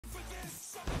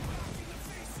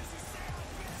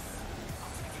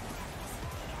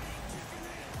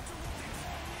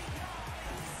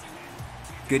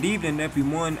Good evening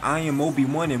everyone, I am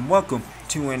Obi-Wan and welcome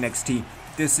to NXT.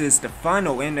 This is the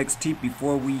final NXT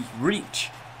before we reach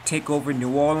TakeOver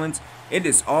New Orleans. It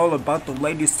is all about the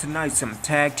ladies tonight, some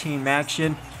tag team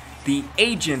action. The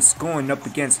agents going up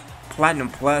against Platinum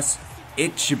Plus.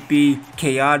 It should be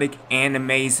chaotic and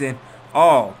amazing,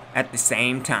 all at the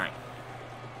same time.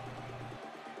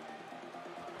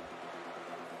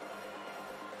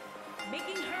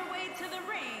 Making her way to the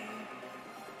ring,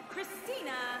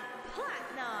 Christina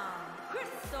Platinum,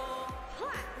 Crystal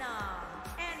Platinum,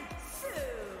 and Sue.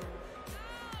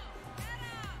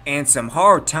 And some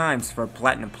hard times for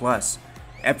Platinum Plus.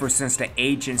 Ever since the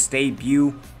agents'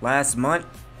 debut last month,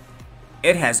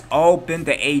 it has all been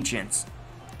the agents.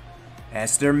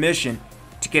 That's their mission,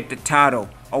 to get the title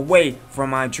away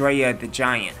from Andrea the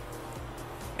Giant.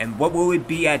 And what will it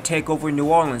be at TakeOver New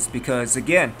Orleans? Because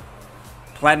again,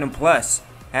 Platinum Plus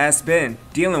has been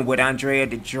dealing with Andrea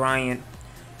the Giant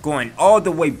going all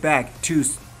the way back to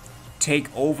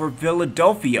TakeOver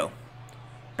Philadelphia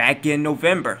back in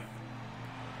November.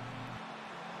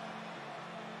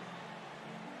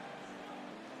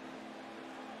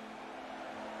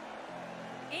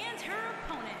 And her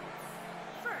opponents.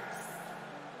 First,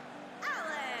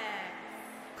 Alex,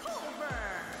 Culver,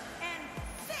 and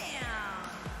Sam,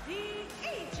 the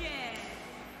agent.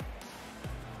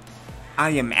 I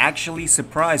am actually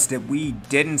surprised that we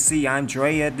didn't see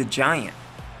Andrea the Giant.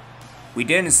 We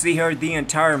didn't see her the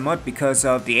entire month because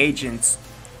of the agents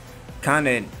kind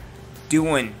of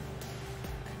doing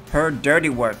her dirty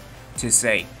work, to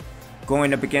say,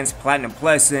 going up against Platinum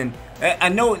Plus. And I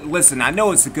know, listen, I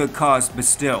know it's a good cause, but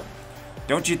still,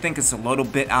 don't you think it's a little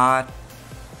bit odd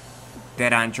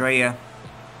that Andrea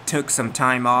took some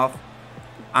time off?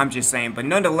 I'm just saying, but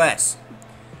nonetheless,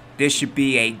 this should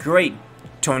be a great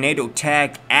tornado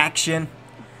tag action.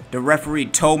 The referee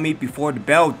told me before the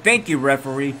bell. Thank you,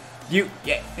 referee.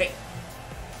 Hey.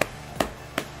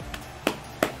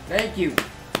 Thank you.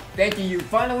 Thank you. You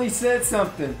finally said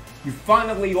something. You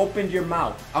finally opened your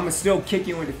mouth. I'ma still kick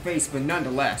you in the face, but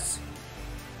nonetheless.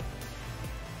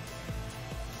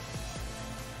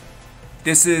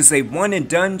 This is a one and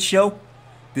done show.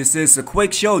 This is a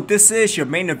quick show. This is your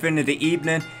main event of the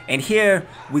evening. And here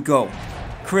we go.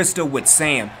 Crystal with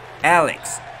Sam.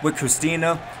 Alex with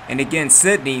Christina, and again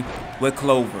Sydney with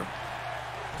Clover.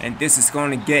 And this is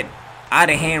going to get out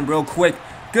of hand real quick.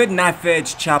 Good knife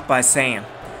edge chop by Sam.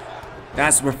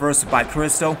 That's reversed by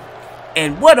Crystal.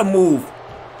 And what a move.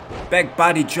 Back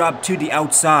body drop to the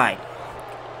outside.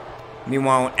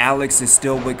 Meanwhile, Alex is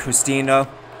still with Christina.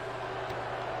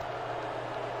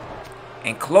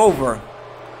 And Clover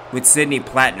with Sydney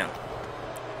Platinum.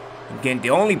 Again, the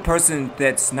only person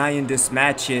that's not in this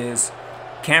match is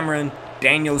Cameron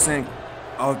Danielson,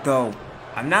 although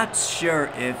I'm not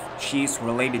sure if she's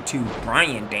related to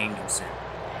Bryan Danielson.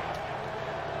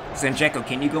 Sanjeko,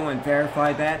 can you go and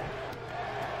verify that?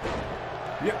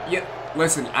 Yep.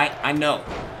 Listen, I know,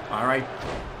 alright?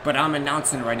 But I'm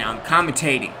announcing right now, I'm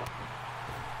commentating.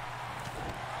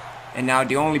 And now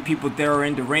the only people there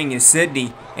in the ring is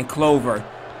Sydney and Clover.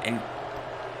 And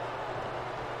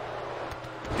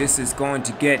this is going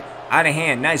to get out of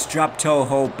hand. Nice drop toe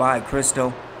hold by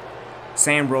Crystal.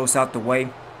 Sam rolls out the way.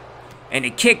 And a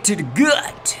kick to the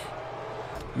gut.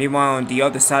 Meanwhile, on the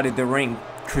other side of the ring,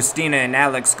 Christina and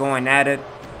Alex going at it.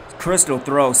 Crystal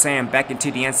throws Sam back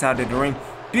into the inside of the ring.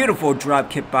 Beautiful drop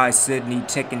kick by Sydney,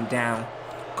 taking down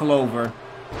Clover.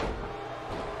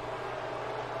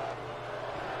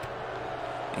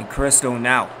 And Crystal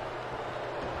now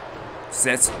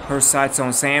sets her sights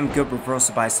on Sam. Good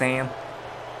reversal by Sam.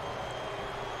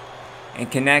 And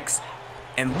connects.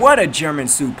 And what a German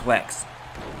suplex.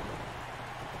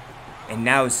 And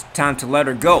now it's time to let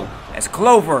her go as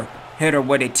Clover hit her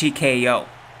with a TKO.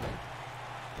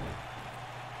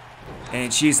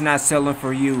 And she's not selling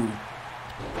for you.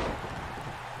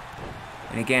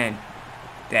 And again,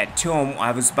 that 2-on-1,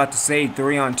 I was about to say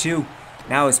 3-on-2.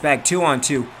 Now it's back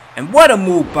 2-on-2. And what a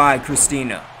move by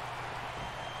Christina.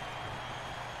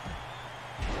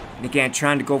 And again,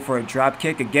 trying to go for a drop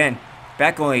kick. Again,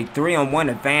 back on a 3-on-1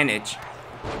 advantage.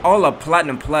 All of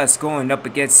Platinum Plus going up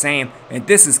against Sam. And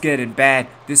this is getting bad.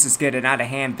 This is getting out of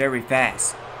hand very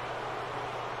fast.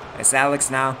 As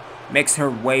Alex now makes her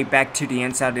way back to the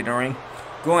inside of the ring.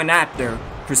 Going after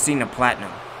Christina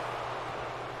Platinum.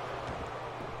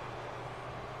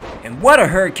 And what a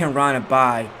Hurricane Rana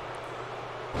by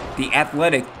the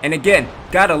Athletic. And again,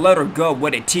 gotta let her go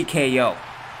with a TKO.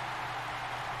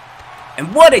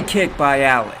 And what a kick by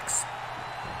Alex.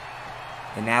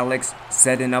 And Alex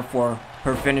setting up for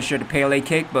her finisher, the Pele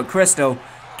kick, but Crystal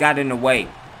got in the way.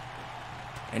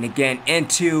 And again,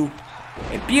 into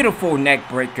a beautiful neck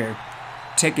breaker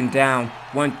taking down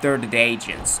 1/3 of the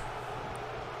agents.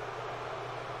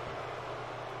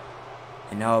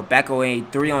 And now back on a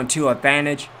 3-on-2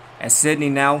 advantage as Sydney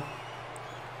now.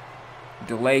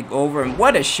 The leg over, and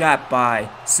what a shot by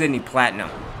Sydney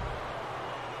Platinum.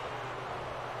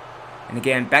 And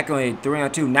again, back on a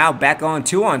 3-on-2, now back on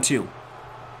 2-on-2.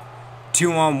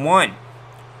 2-on-1.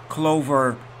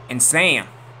 Clover and Sam.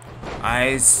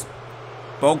 I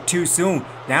spoke too soon.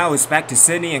 Now it's back to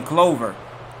Sydney and Clover.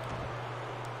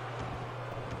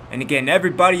 And again,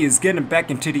 everybody is getting back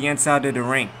into the inside of the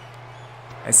ring.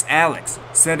 As Alex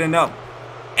setting up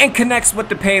and connects with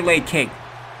the Pele kick.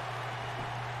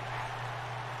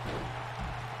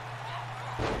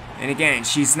 And again,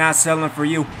 she's not selling for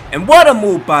you. And what a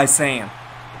move by Sam.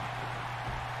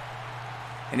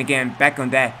 And again, back on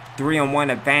that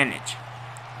 3-on-1 advantage.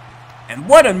 And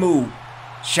what a move.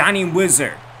 Shining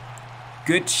Wizard.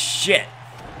 Good shit.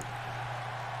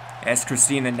 As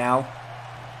Christina now.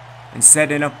 And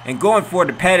setting up and going for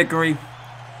the pedigree.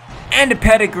 And the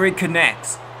pedigree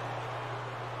connects.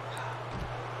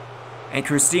 And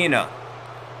Christina.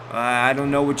 I don't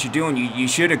know what you're doing. You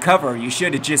should have covered. You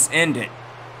should have just ended.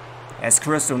 As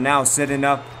Crystal now setting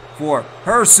up for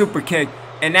her super kick,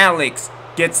 and Alex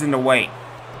gets in the way.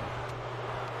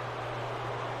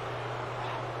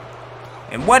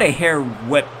 And what a hair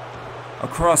whip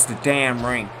across the damn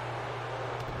ring.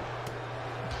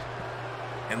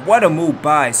 And what a move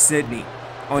by Sydney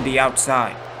on the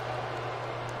outside.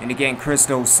 And again,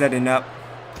 Crystal setting up.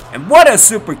 And what a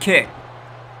super kick.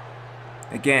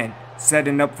 Again,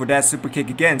 setting up for that super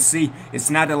kick again. See, it's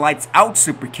not a lights out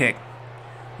super kick.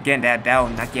 Again, that'll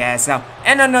knock your ass out.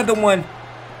 And another one.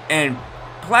 And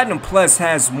Platinum Plus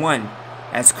has won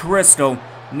as Crystal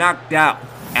knocked out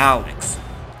Alex.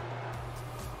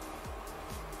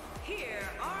 Here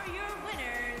are your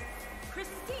winners,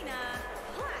 Christina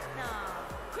Platinum,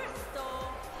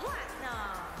 Crystal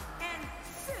Platinum, and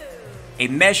Sue. A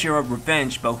measure of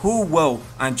revenge, but who will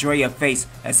Andrea face?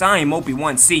 As I am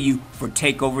Obi-Wan, see you for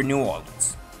TakeOver New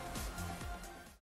Orleans.